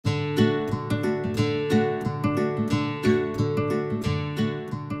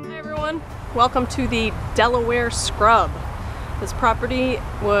Welcome to the Delaware Scrub. This property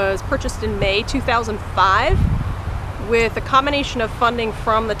was purchased in May 2005 with a combination of funding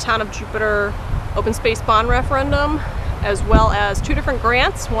from the Town of Jupiter Open Space Bond Referendum, as well as two different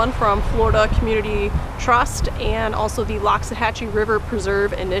grants, one from Florida Community Trust and also the Loxahatchee River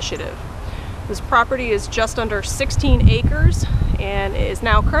Preserve Initiative. This property is just under 16 acres and is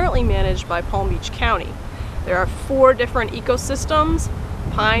now currently managed by Palm Beach County. There are 4 different ecosystems: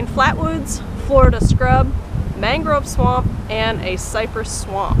 pine flatwoods, Florida scrub, mangrove swamp, and a cypress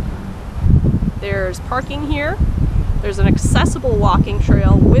swamp. There's parking here. There's an accessible walking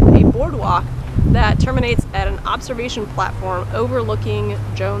trail with a boardwalk that terminates at an observation platform overlooking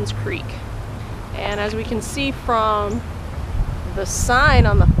Jones Creek. And as we can see from the sign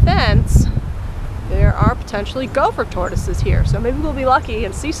on the fence, there are potentially gopher tortoises here. So maybe we'll be lucky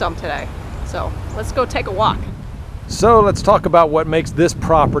and see some today. So let's go take a walk. So let's talk about what makes this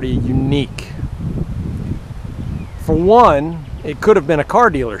property unique. For one, it could have been a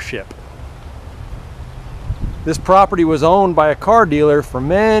car dealership. This property was owned by a car dealer for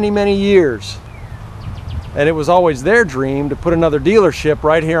many, many years. And it was always their dream to put another dealership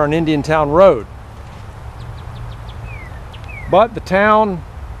right here on Indiantown Road. But the town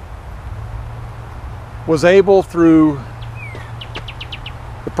was able, through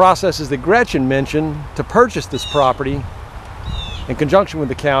the processes that Gretchen mentioned, to purchase this property in conjunction with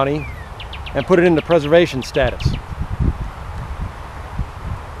the county and put it into preservation status.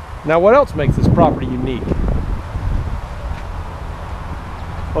 Now, what else makes this property unique?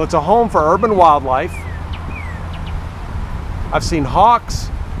 Well, it's a home for urban wildlife. I've seen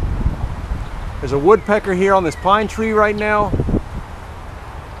hawks. There's a woodpecker here on this pine tree right now.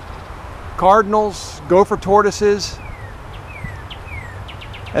 Cardinals, gopher tortoises.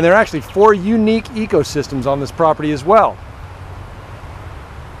 And there are actually 4 unique ecosystems on this property as well.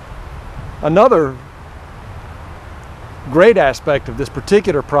 Another great aspect of this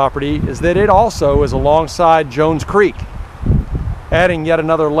particular property is that it also is alongside Jones Creek, adding yet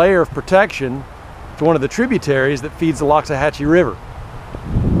another layer of protection to one of the tributaries that feeds the Loxahatchee River.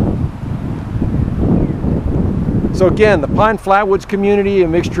 So again, the pine flatwoods community, a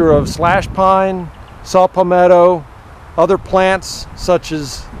mixture of slash pine, saw palmetto, other plants such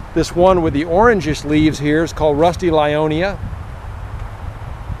as this one with the orangish leaves here is called Rusty Lyonia.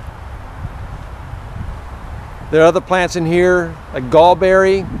 There are other plants in here like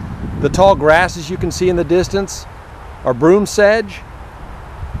gallberry. The tall grasses you can see in the distance are broom sedge,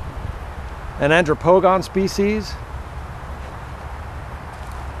 an andropogon species.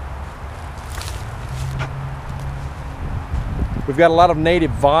 We've got a lot of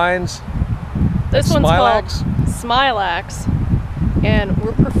native vines. This one's called Smilax, and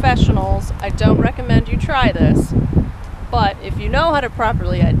we're professionals. I don't recommend you try this, but if you know how to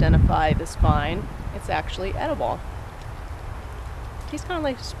properly identify this vine, it's actually edible. Tastes kind of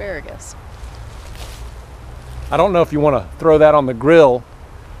like asparagus. I don't know if you want to throw that on the grill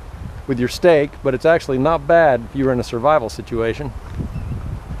with your steak, but it's actually not bad if you're in a survival situation.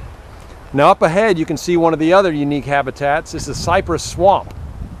 Now up ahead you can see one of the other unique habitats. This is cypress swamp,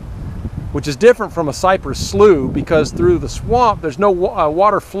 which is different from a cypress slough because through the swamp there's no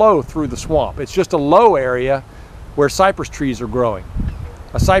water flow through the swamp. It's just a low area where cypress trees are growing.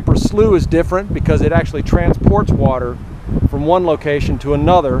 A cypress slough is different because it actually transports water from one location to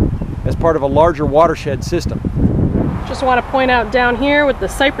another as part of a larger watershed system. Just want to point out down here with the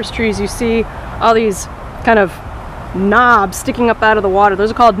cypress trees, you see all these kind of knobs sticking up out of the water.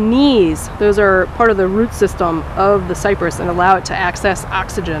 Those are called knees. Those are part of the root system of the cypress and allow it to access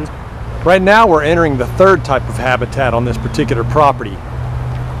oxygen. Right now we're entering the 3rd type of habitat on this particular property.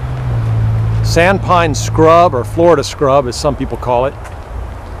 Sandpine scrub, or Florida scrub as some people call it.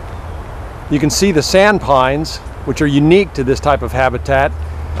 You can see the sand pines, which are unique to this type of habitat.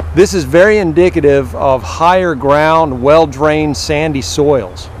 This is very indicative of higher ground, well-drained, sandy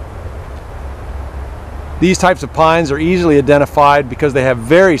soils. These types of pines are easily identified because they have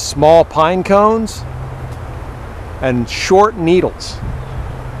very small pine cones and short needles.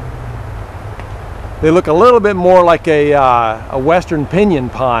 They look a little bit more like a western pinyon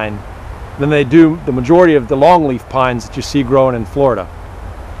pine than they do the majority of the longleaf pines that you see growing in Florida.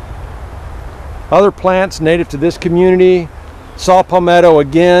 Other plants native to this community, saw palmetto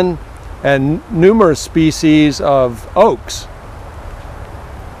again, and numerous species of oaks.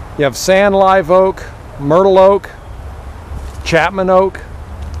 You have sand live oak, myrtle oak, Chapman oak,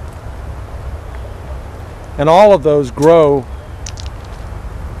 and all of those grow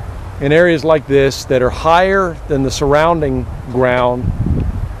in areas like this that are higher than the surrounding ground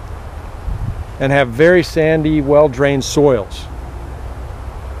and have very sandy, well-drained soils.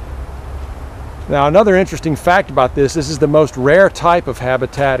 Now, another interesting fact about this is the most rare type of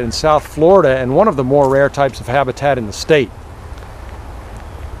habitat in South Florida and one of the more rare types of habitat in the state.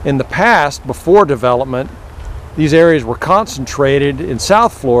 In the past, before development, these areas were concentrated in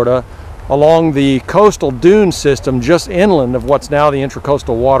South Florida along the coastal dune system just inland of what's now the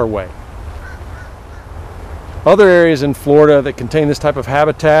Intracoastal Waterway. Other areas in Florida that contain this type of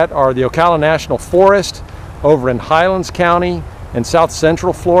habitat are the Ocala National Forest over in Highlands County and South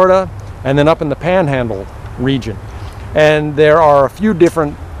Central Florida, and then up in the Panhandle region. And there are a few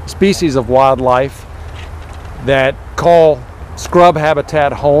different species of wildlife that call scrub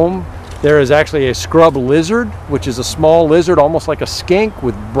habitat home. There is actually a scrub lizard, which is a small lizard almost like a skink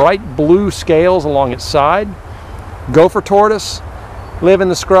with bright blue scales along its side. Gopher tortoise live in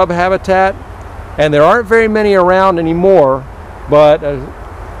the scrub habitat, and there aren't very many around anymore, but a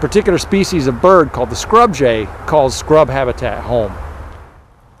particular species of bird called the scrub jay calls scrub habitat home.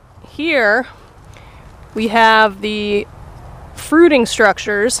 Here we have the fruiting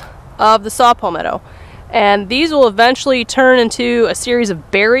structures of the saw palmetto, and these will eventually turn into a series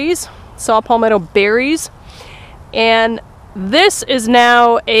of berries, saw palmetto berries, and this is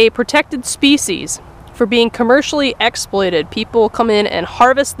now a protected species for being commercially exploited. People come in and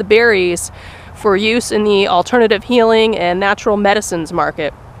harvest the berries for use in the alternative healing and natural medicines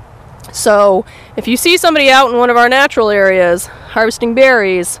market. So if you see somebody out in one of our natural areas harvesting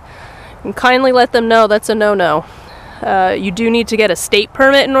berries, and kindly let them know that's a no-no. You do need to get a state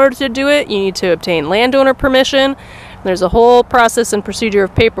permit in order to do it. You need to obtain landowner permission. There's a whole process and procedure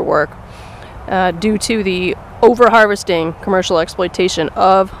of paperwork due to the over-harvesting commercial exploitation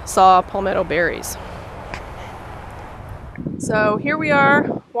of saw palmetto berries. So here we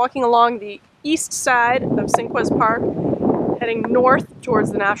are walking along the east side of Cinquez Park, heading north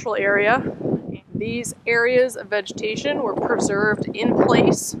towards the natural area. These areas of vegetation were preserved in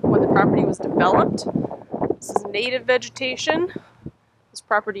place when the property was developed. This is native vegetation. This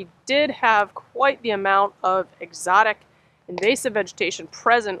property did have quite the amount of exotic invasive vegetation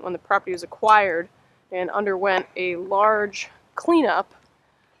present when the property was acquired and underwent a large cleanup.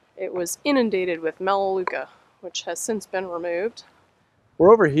 It was inundated with melaleuca, which has since been removed.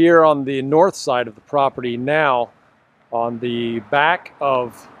 We're over here on the north side of the property now, on the back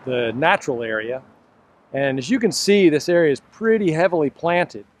of the natural area. And as you can see, this area is pretty heavily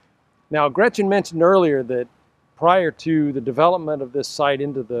planted. Now, Gretchen mentioned earlier that prior to the development of this site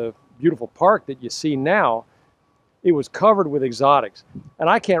into the beautiful park that you see now, it was covered with exotics. And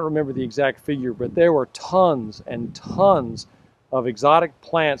I can't remember the exact figure, but there were tons and tons of exotic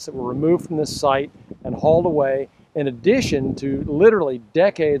plants that were removed from this site and hauled away, in addition to literally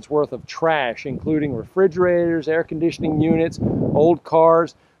decades worth of trash, including refrigerators, air conditioning units, old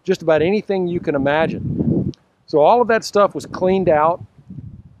cars, just about anything you can imagine. So all of that stuff was cleaned out.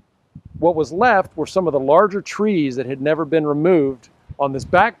 What was left were some of the larger trees that had never been removed on this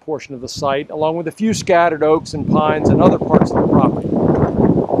back portion of the site, along with a few scattered oaks and pines and other parts of the property.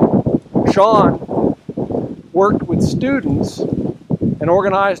 Sean worked with students and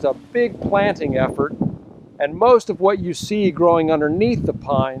organized a big planting effort, and most of what you see growing underneath the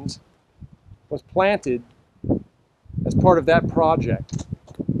pines was planted as part of that project.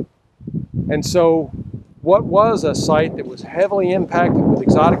 And so what was a site that was heavily impacted with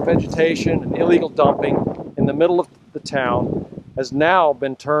exotic vegetation and illegal dumping in the middle of the town has now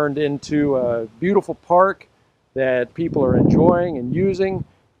been turned into a beautiful park that people are enjoying and using,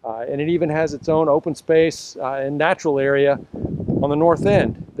 and it even has its own open space and natural area on the north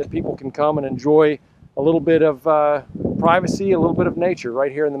end that people can come and enjoy a little bit of privacy, a little bit of nature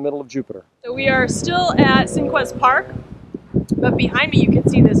right here in the middle of Jupiter. So we are still at Cinquez Park, but behind me you can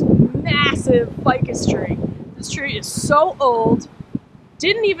see this massive ficus tree. This tree is so old,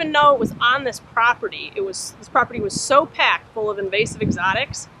 didn't even know it was on this property. This property was so packed full of invasive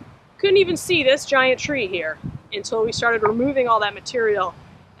exotics, couldn't even see this giant tree here until we started removing all that material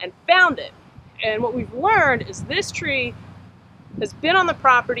and found it. And what we've learned is this tree has been on the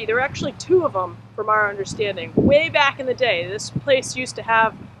property. There are actually two of them from our understanding. Way back in the day, this place used to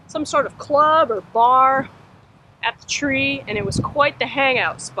have some sort of club or bar at the tree, and it was quite the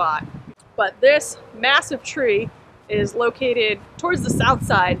hangout spot. But this massive tree is located towards the south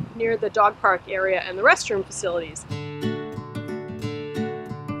side near the dog park area and the restroom facilities.